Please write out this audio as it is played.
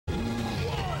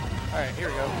All right, here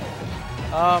we go.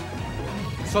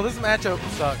 So this matchup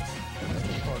sucks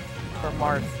for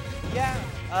Marth. Yeah,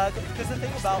 because the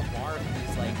thing about Marth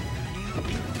is like he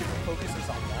focuses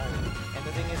on walling, and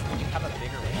the thing is when you have a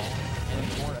bigger wall and a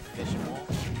more efficient wall,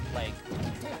 like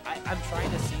I'm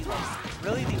trying to see like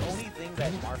really the only thing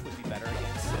that Marth would be better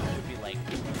against would be like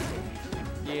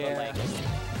Yeah. but, like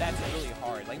that's really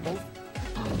hard. Like most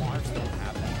Marths don't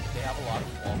have that. They have a lot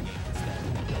of wall games instead.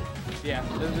 Yeah,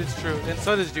 it's true. And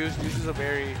so does Juice. Juice is a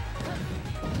very...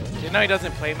 You know he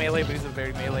doesn't play melee, but he's a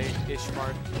very melee-ish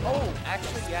Marth. Oh,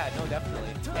 actually, yeah, no, definitely.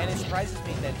 And it surprises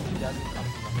me that he doesn't come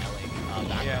from a melee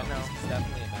background. Yeah, no. He's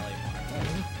definitely a melee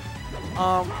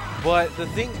Marth. But the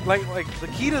thing, like the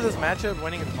key to this matchup,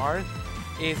 winning with Marth,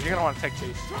 is you're gonna want to tech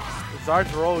chase.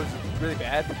 Zard's roll is really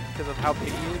bad because of how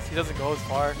big he is. He doesn't go as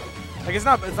far. Like it's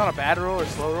not a bad roll or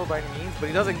slow roll by any means, but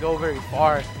he doesn't go very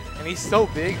far, and he's so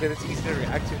big that it's easy to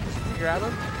react to just when you grab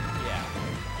him.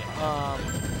 Yeah.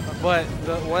 But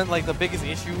the biggest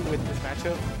issue with this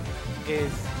matchup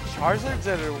is Charizard's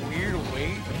at a weird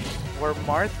weight where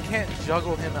Marth can't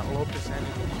juggle him at low percentage.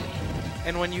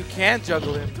 And when you can't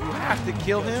juggle him, you have to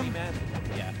kill him.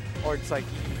 Yeah. Or it's like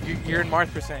you're in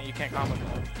Marth percent, you can't combo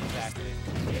him. Exactly.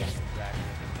 Exactly.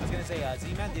 I was gonna say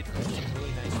Z-Man did some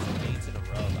really nice teammates in a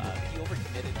row. He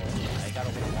overcommitted. He got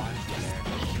overwatched there.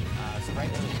 So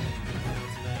right now,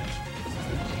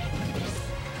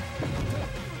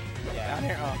 yeah.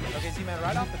 Okay, Z-Man,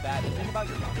 right off the bat, the thing about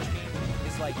your punish game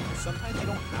is like sometimes you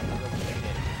don't have to go get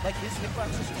it. Like his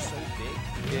hitboxes are so big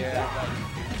that like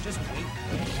you can just wait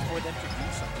for them to do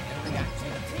something and react to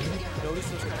it. Notice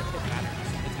those kind of hit patterns.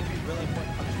 It's gonna be really important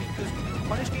in punish game because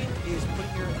punish game is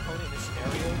putting your opponent in a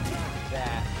scenario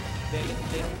that they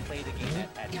don't play the game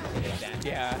at advantage.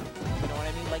 Yeah. You know what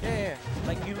I mean? Like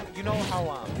like you know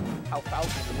how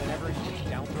Falcon, whenever he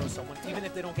down throws someone, even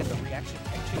if they don't get the reaction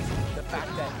tech chase, the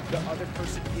fact that the other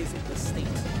person is in the state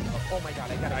of, oh my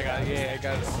god, I got it. Yeah, I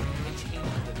got it. It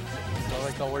changes the thing. So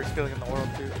like the worst feeling in the world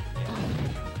too.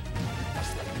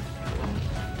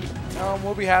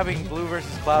 We'll be having Blue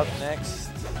versus Cloud next.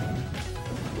 So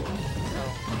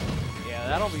yeah,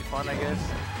 that'll be fun, I guess.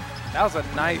 That was a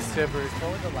nice tipper.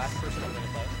 What was the last person we're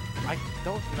gonna play? I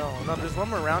don't know. No, there's one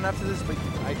more round after this, but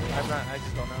I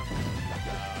just don't know.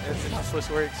 It's how Swiss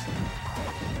works.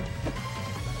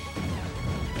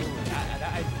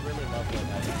 I really love what you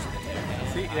did there, man.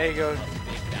 See, there you go. I'm a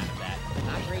big fan of that.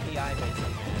 Not great DI,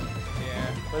 basically, man.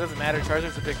 Yeah, but it doesn't matter.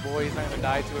 Charizard's a big boy. He's not gonna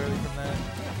die too early from that.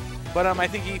 But I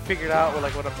think he figured out what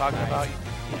I'm talking about. Yeah.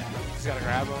 You just gotta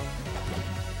grab him.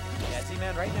 Yeah, see,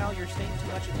 man, right now you're staying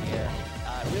too much in the air.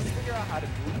 Really figure out how to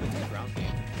move with the ground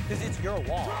game. Because it's your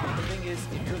wall. The thing is,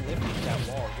 if you're lifting that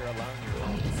wall, you're allowing your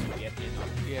opponents to get in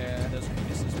on those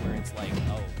weaknesses where it's like,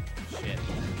 oh, shit.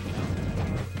 You know?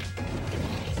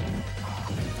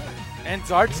 And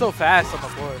Zard's so fast on the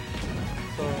floor.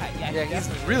 So, yeah, he's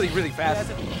really, really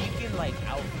fast. He can, like,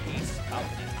 outpace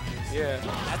Falcon at times. Yeah.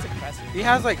 That's impressive. He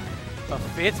has, like, the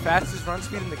 5th fastest run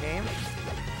speed in the game,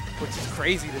 which is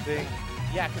crazy to think.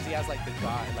 Yeah, because he has, like, the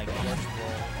force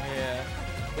roll. Yeah.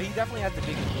 But he definitely has the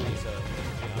biggest booty, so... You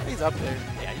know. He's up there.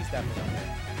 Yeah, he's definitely up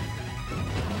there.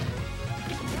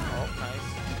 Oh, nice.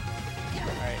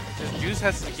 Alright, just Juice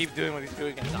has to keep doing what he's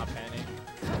doing and not panic.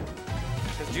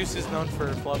 Because Juice is known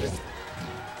for flubbing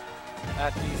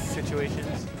at these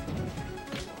situations.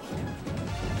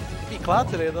 He beat Cloud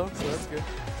today, though, so that's good.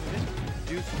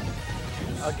 Juice.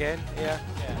 Again, yeah.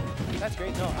 Yeah. That's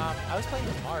great. No, I was playing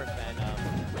with Marth, and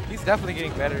he's definitely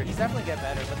getting better. He's definitely getting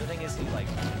better, but the thing is, he like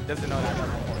doesn't know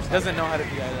how to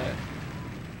do that.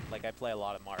 Like I play a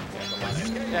lot of Marth.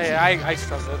 I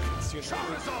struggle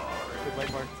with like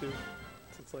Marth too.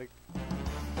 It's like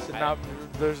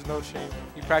there's no shame.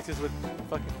 You practice with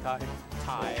fucking Ty.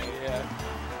 Yeah.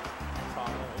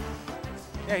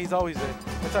 Yeah, he's always there.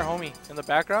 That's our homie in the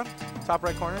background, top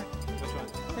right corner. Which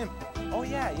one? Him. Oh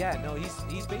yeah. No,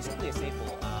 he's basically a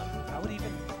staple. I would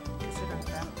even consider him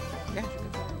that. Yeah.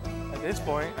 At this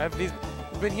point, he's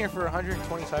been here for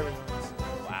 120 cyber minutes.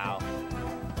 Wow.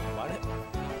 What?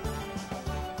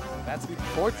 That's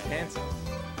 4th cancel.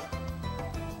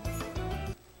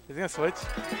 Is he gonna switch?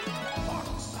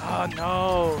 Oh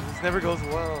no! This never goes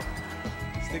well.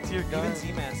 Stick to your gun. Even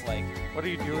Z-Man's like, what are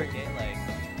you doing? Like,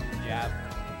 yeah.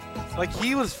 Like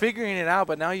he was figuring it out,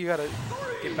 but now you gotta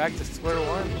get back to square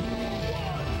one. Yeah.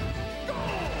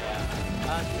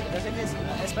 The thing is,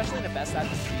 especially in the best out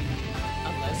of the street,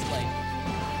 unless like,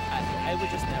 I would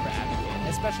just never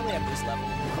advocate, especially at this level.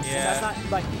 Yeah. That's not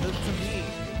like to me.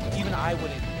 Even I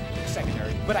wouldn't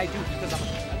secondary, but I do because I'm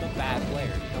a bad player.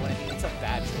 You know what I mean? It's a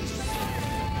bad choice.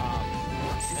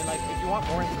 And like, if you want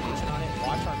more information on it,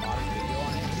 watch our modern video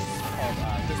on it. It's called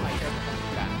called Does My Character Want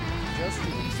Me Back? Just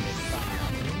released it from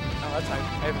Oh, that's hype.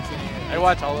 I haven't seen it yet. I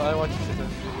watch shit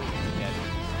that yeah,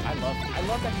 I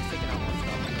love that he's taking out more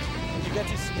stuff. And you get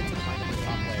to see into the mind of the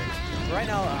top players. Right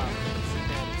now,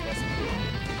 Zman is best in the world.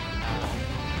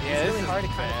 Yeah, it's really hard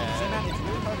to kind of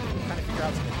figure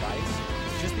out some advice,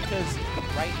 just because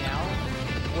right now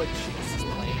what Chase is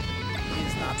playing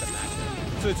is not the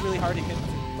matchup. So it's really hard to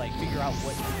like figure out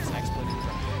what his exploit is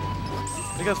from here.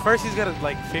 Because first he's gotta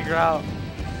like figure out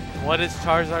what is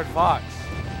Charizard Fox,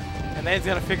 and then he's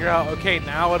gonna figure out, okay,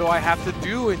 now what do I have to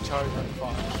do in Charizard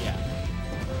Fox? Yeah.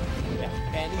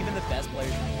 And even the best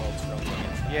players in the world struggle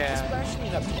against that. Yeah. Especially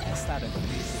in a best out of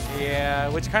 3. Yeah,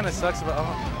 which kind of sucks about.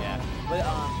 Yeah. But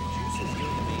Juice is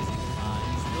doing amazing.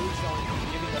 He's really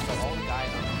giving us our own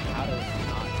guide on how to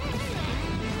not.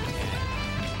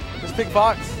 Just pick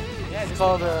Fox. Yeah, it's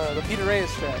called the Peter Reyes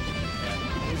strat. Yeah.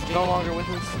 He's no longer with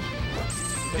us.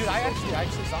 Dude, I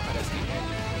actually saw him at SK.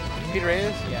 Peter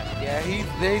Reyes? Yeah. Yeah, he's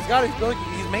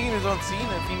making his own scene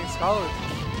at Phoenix College.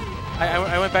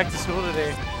 I went back to school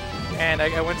today, and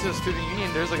I went to the student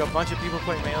union. There's like a bunch of people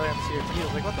playing Melee on the CRT. I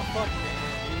was like, what the fuck,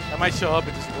 man? I might show up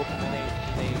and just whoop them. They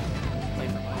play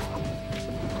for money.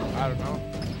 I don't know.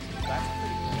 That's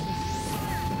pretty cool.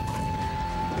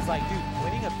 It's like, dude,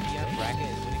 winning a PM bracket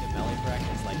and winning a Melee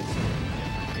bracket is like so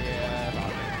different. Yeah.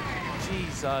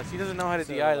 Jesus, he doesn't know how to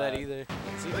DI that either.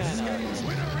 Zman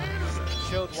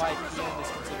showed why PM is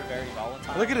considered very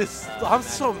volatile. Look at his. I'm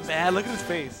so mad. Look at his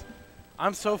face.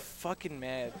 I'm so fucking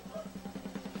mad.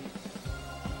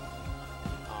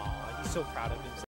 Aw, he's so proud of himself.